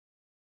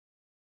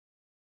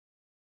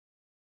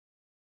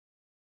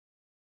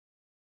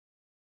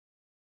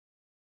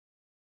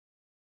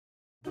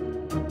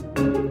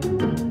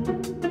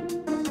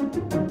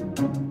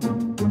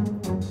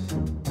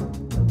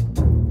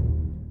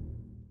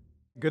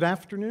Good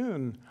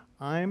afternoon.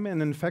 I'm an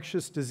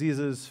infectious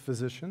diseases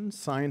physician,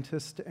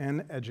 scientist,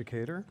 and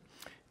educator.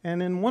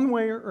 And in one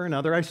way or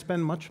another, I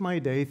spend much of my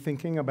day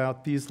thinking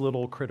about these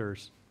little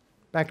critters,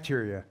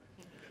 bacteria.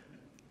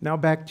 Now,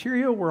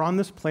 bacteria were on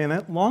this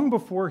planet long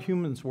before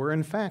humans were.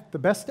 In fact, the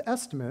best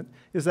estimate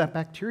is that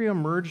bacteria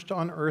emerged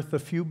on Earth a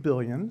few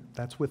billion,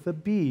 that's with a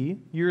B,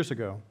 years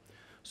ago.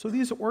 So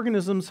these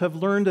organisms have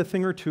learned a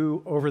thing or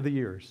two over the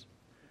years.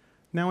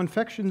 Now,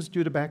 infections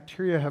due to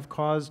bacteria have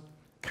caused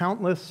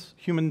countless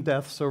human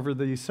deaths over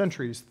the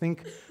centuries.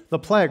 Think the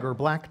plague or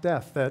Black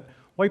Death that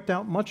wiped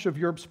out much of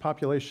Europe's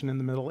population in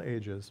the Middle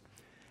Ages.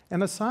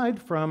 And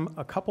aside from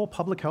a couple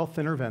public health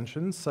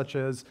interventions, such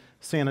as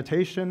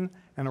sanitation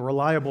and a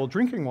reliable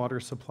drinking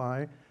water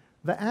supply,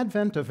 the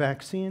advent of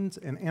vaccines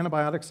and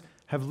antibiotics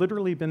have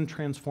literally been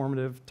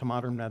transformative to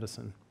modern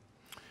medicine.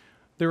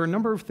 There are a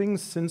number of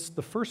things since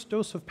the first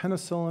dose of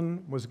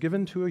penicillin was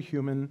given to a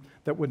human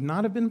that would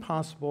not have been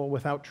possible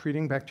without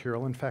treating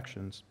bacterial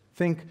infections.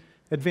 Think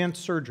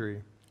advanced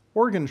surgery,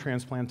 organ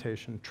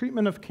transplantation,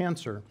 treatment of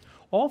cancer,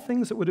 all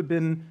things that would have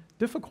been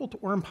difficult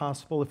or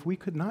impossible if we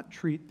could not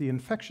treat the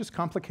infectious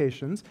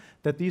complications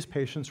that these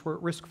patients were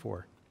at risk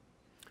for.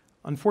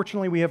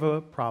 Unfortunately, we have a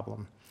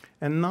problem.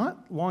 And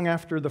not long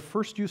after the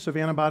first use of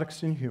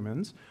antibiotics in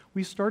humans,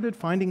 we started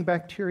finding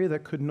bacteria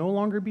that could no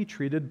longer be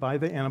treated by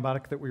the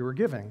antibiotic that we were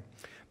giving.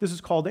 This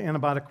is called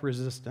antibiotic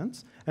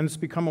resistance, and it's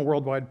become a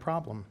worldwide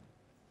problem.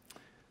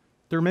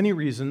 There are many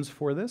reasons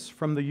for this,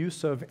 from the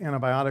use of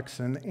antibiotics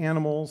in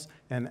animals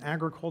and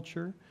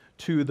agriculture,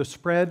 to the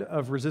spread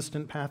of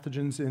resistant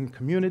pathogens in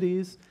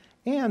communities,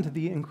 and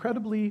the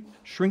incredibly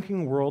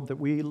shrinking world that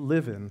we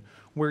live in,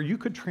 where you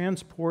could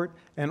transport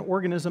an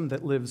organism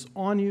that lives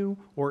on you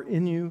or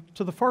in you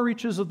to the far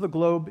reaches of the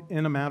globe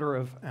in a matter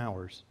of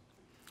hours.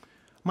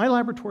 My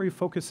laboratory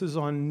focuses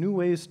on new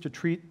ways to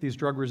treat these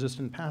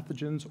drug-resistant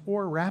pathogens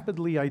or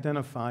rapidly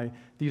identify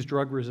these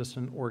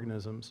drug-resistant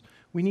organisms.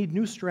 We need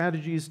new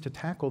strategies to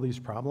tackle these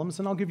problems,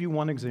 and I'll give you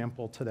one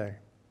example today.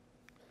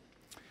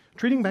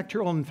 Treating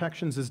bacterial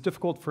infections is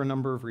difficult for a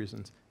number of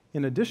reasons.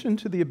 In addition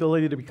to the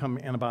ability to become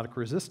antibiotic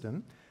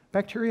resistant,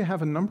 bacteria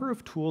have a number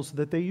of tools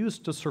that they use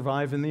to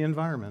survive in the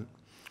environment.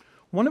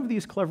 One of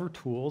these clever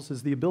tools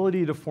is the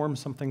ability to form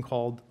something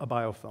called a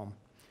biofilm.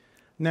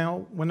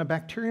 Now, when a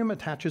bacterium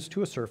attaches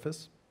to a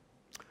surface,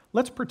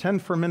 let's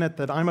pretend for a minute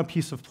that I'm a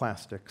piece of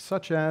plastic,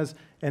 such as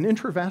an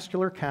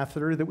intravascular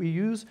catheter that we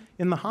use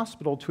in the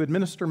hospital to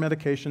administer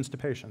medications to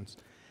patients.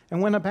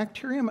 And when a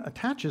bacterium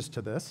attaches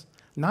to this,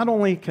 not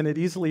only can it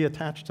easily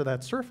attach to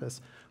that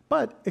surface,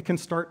 but it can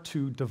start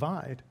to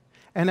divide.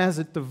 And as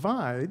it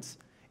divides,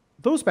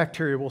 those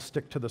bacteria will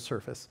stick to the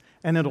surface,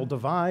 and it'll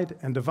divide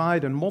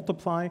and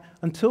multiply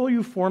until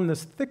you form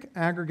this thick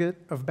aggregate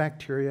of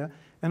bacteria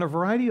and a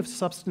variety of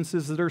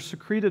substances that are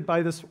secreted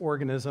by this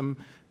organism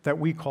that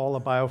we call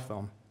a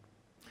biofilm.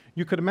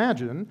 You could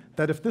imagine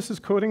that if this is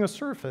coating a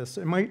surface,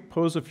 it might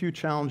pose a few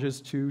challenges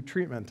to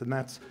treatment, and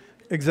that's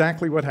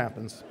exactly what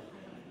happens.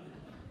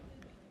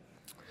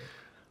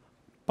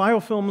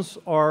 Biofilms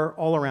are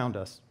all around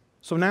us.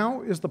 So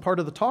now is the part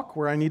of the talk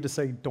where I need to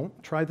say,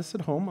 don't try this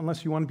at home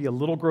unless you want to be a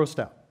little grossed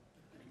out.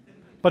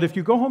 But if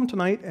you go home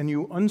tonight and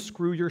you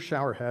unscrew your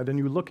shower head and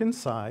you look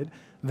inside,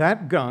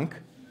 that gunk,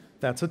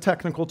 that's a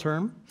technical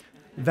term,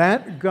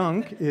 that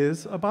gunk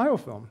is a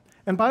biofilm.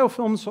 And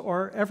biofilms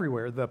are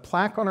everywhere. The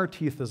plaque on our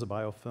teeth is a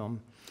biofilm.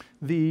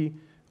 The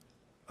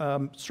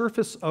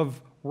surface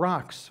of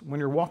rocks, when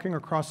you're walking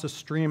across a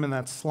stream and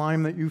that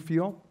slime that you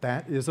feel,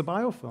 that is a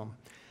biofilm.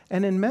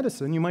 And in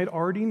medicine, you might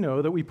already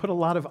know that we put a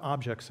lot of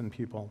objects in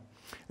people.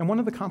 And one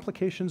of the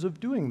complications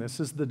of doing this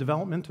is the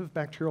development of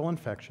bacterial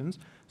infections,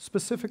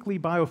 specifically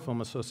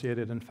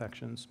biofilm-associated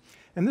infections.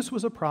 And this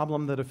was a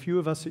problem that a few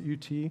of us at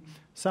UT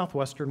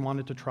Southwestern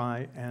wanted to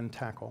try and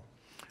tackle.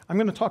 I'm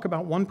going to talk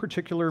about one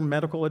particular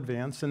medical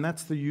advance, and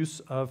that's the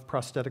use of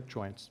prosthetic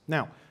joints.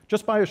 Now,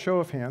 just by a show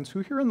of hands, who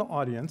here in the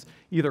audience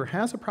either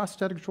has a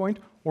prosthetic joint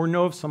or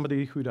know of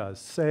somebody who does?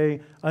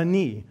 Say, a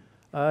knee,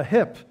 a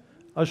hip,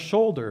 a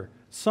shoulder,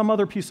 some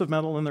other piece of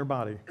metal in their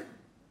body.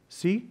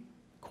 See?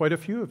 Quite a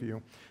few of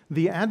you.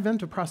 The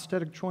advent of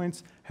prosthetic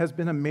joints has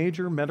been a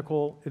major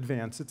medical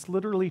advance. It's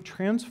literally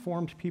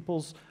transformed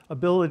people's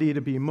ability to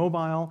be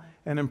mobile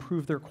and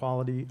improve their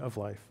quality of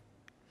life.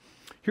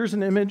 Here's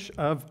an image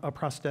of a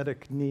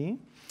prosthetic knee,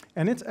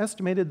 and it's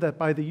estimated that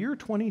by the year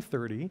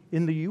 2030,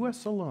 in the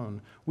US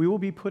alone, we will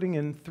be putting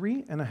in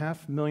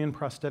 3.5 million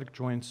prosthetic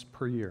joints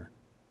per year.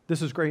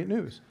 This is great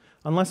news,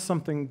 unless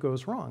something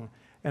goes wrong.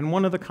 And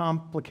one of the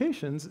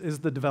complications is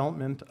the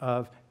development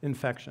of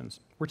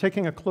infections. We're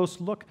taking a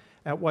close look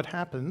at what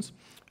happens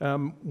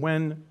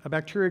when a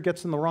bacteria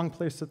gets in the wrong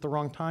place at the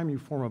wrong time. You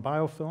form a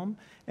biofilm,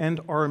 and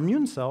our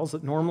immune cells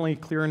that normally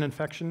clear an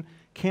infection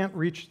can't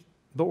reach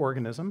the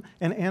organism,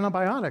 and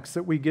antibiotics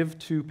that we give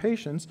to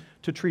patients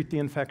to treat the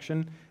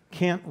infection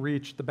can't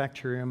reach the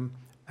bacterium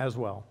as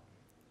well.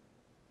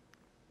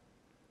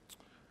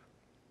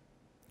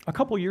 A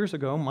couple years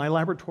ago, my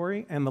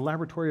laboratory and the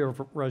laboratory of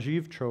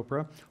Rajiv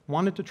Chopra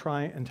wanted to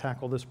try and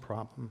tackle this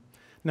problem.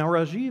 Now,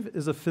 Rajiv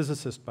is a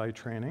physicist by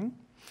training,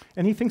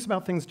 and he thinks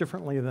about things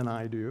differently than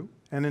I do.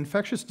 An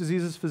infectious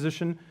diseases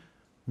physician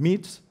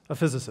meets a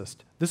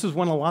physicist. This is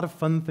when a lot of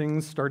fun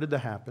things started to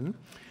happen.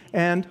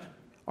 And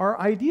our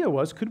idea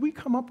was, could we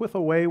come up with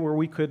a way where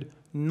we could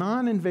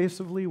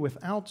non-invasively,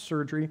 without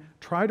surgery,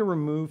 try to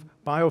remove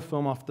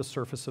biofilm off the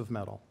surface of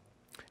metal?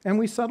 And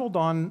we settled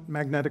on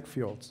magnetic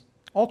fields,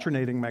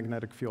 alternating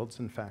magnetic fields,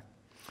 in fact.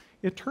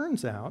 It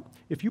turns out,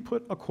 if you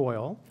put a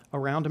coil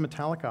around a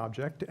metallic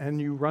object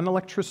and you run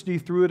electricity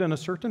through it in a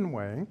certain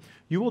way,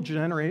 you will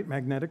generate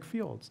magnetic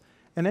fields.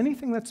 And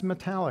anything that's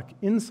metallic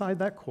inside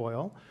that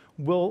coil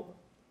will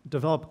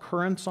develop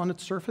currents on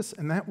its surface,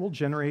 and that will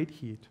generate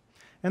heat.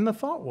 And the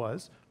thought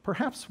was,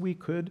 perhaps we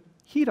could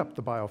heat up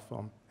the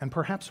biofilm, and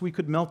perhaps we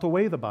could melt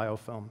away the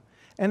biofilm.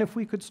 And if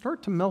we could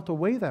start to melt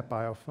away that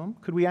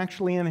biofilm, could we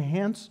actually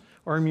enhance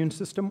our immune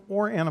system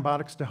or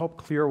antibiotics to help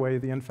clear away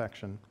the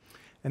infection?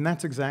 And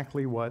that's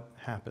exactly what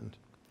happened.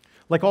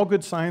 Like all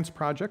good science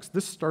projects,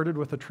 this started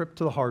with a trip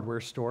to the hardware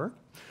store.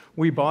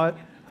 We bought,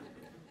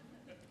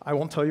 I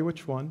won't tell you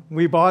which one,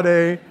 we bought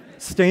a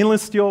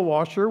stainless steel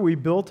washer. We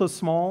built a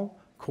small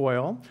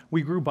coil.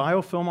 We grew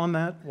biofilm on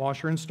that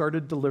washer and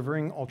started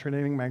delivering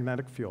alternating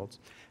magnetic fields.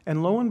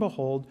 And lo and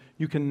behold,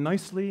 you can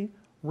nicely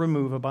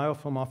remove a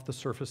biofilm off the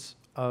surface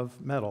of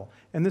metal.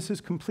 And this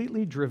is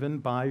completely driven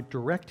by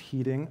direct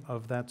heating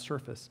of that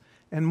surface.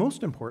 And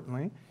most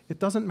importantly, it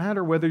doesn't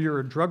matter whether you're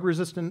a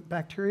drug-resistant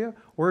bacteria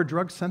or a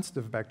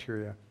drug-sensitive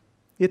bacteria.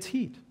 It's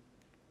heat.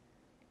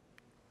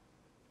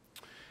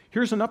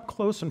 Here's an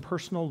up-close and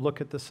personal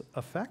look at this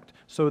effect.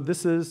 So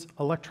this is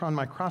electron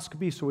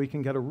microscopy, so we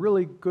can get a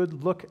really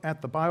good look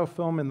at the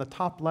biofilm. In the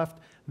top left,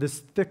 this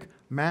thick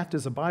mat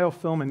is a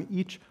biofilm, and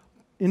each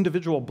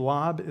individual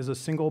blob is a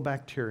single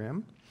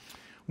bacterium.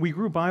 We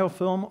grew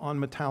biofilm on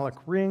metallic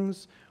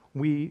rings.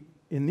 We,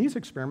 in these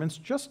experiments,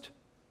 just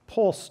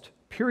pulsed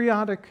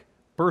periodic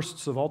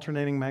bursts of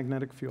alternating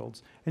magnetic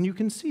fields. And you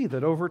can see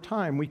that over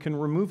time, we can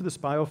remove this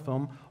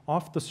biofilm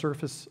off the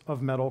surface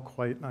of metal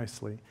quite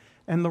nicely.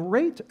 And the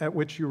rate at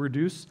which you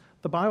reduce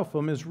the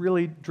biofilm is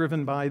really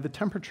driven by the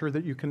temperature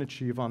that you can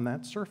achieve on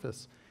that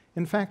surface.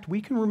 In fact,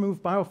 we can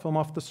remove biofilm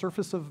off the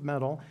surface of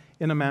metal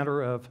in a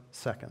matter of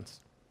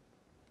seconds.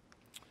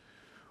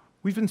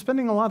 We've been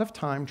spending a lot of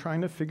time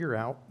trying to figure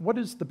out what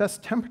is the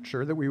best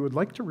temperature that we would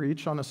like to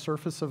reach on a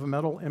surface of a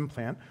metal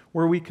implant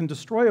where we can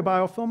destroy a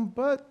biofilm,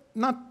 but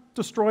not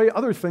destroy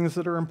other things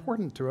that are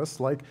important to us,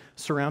 like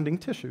surrounding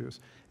tissues.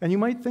 And you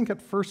might think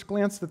at first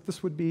glance that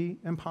this would be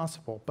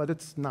impossible, but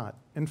it's not.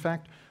 In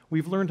fact,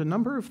 we've learned a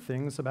number of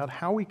things about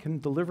how we can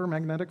deliver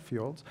magnetic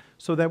fields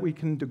so that we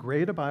can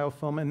degrade a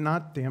biofilm and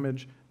not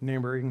damage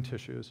neighboring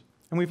tissues.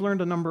 And we've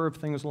learned a number of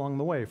things along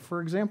the way.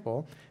 For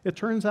example, it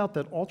turns out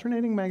that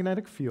alternating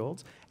magnetic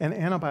fields and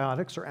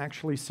antibiotics are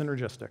actually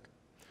synergistic.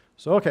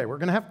 So, okay, we're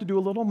going to have to do a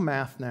little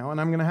math now,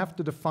 and I'm going to have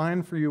to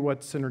define for you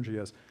what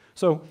synergy is.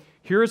 So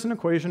here is an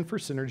equation for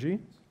synergy.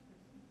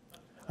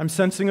 I'm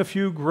sensing a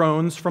few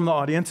groans from the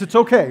audience. It's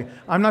okay.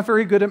 I'm not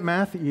very good at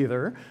math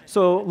either.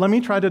 So let me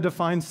try to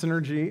define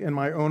synergy in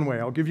my own way.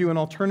 I'll give you an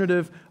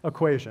alternative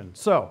equation.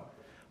 So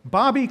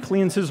Bobby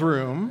cleans his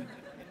room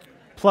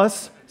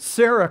plus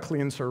Sarah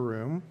cleans her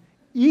room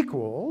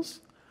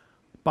equals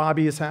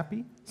Bobby is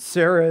happy,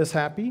 Sarah is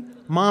happy,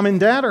 Mom and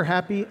Dad are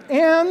happy,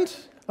 and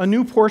a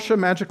new Porsche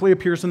magically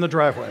appears in the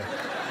driveway.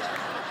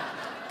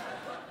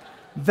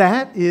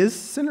 That is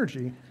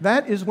synergy.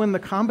 That is when the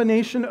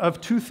combination of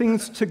two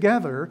things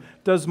together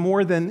does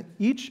more than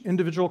each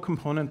individual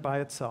component by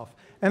itself.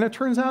 And it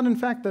turns out, in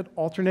fact, that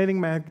alternating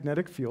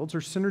magnetic fields are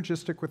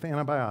synergistic with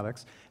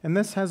antibiotics, and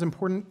this has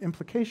important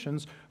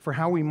implications for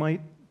how we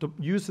might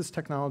use this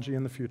technology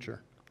in the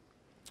future.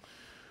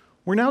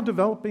 We're now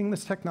developing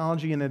this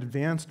technology in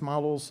advanced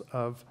models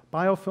of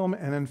biofilm,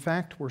 and in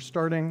fact, we're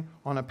starting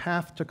on a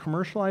path to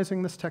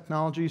commercializing this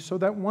technology so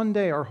that one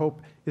day our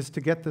hope is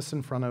to get this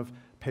in front of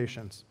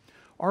patients.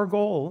 Our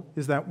goal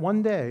is that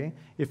one day,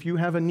 if you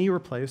have a knee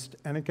replaced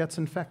and it gets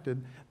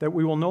infected, that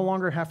we will no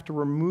longer have to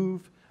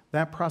remove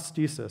that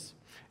prosthesis,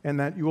 and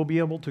that you will be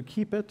able to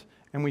keep it,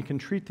 and we can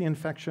treat the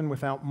infection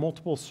without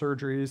multiple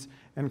surgeries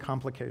and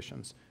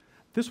complications.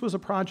 This was a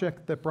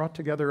project that brought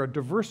together a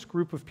diverse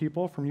group of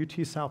people from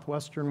UT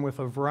Southwestern with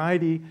a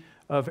variety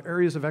of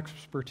areas of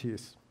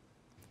expertise.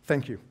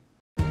 Thank you.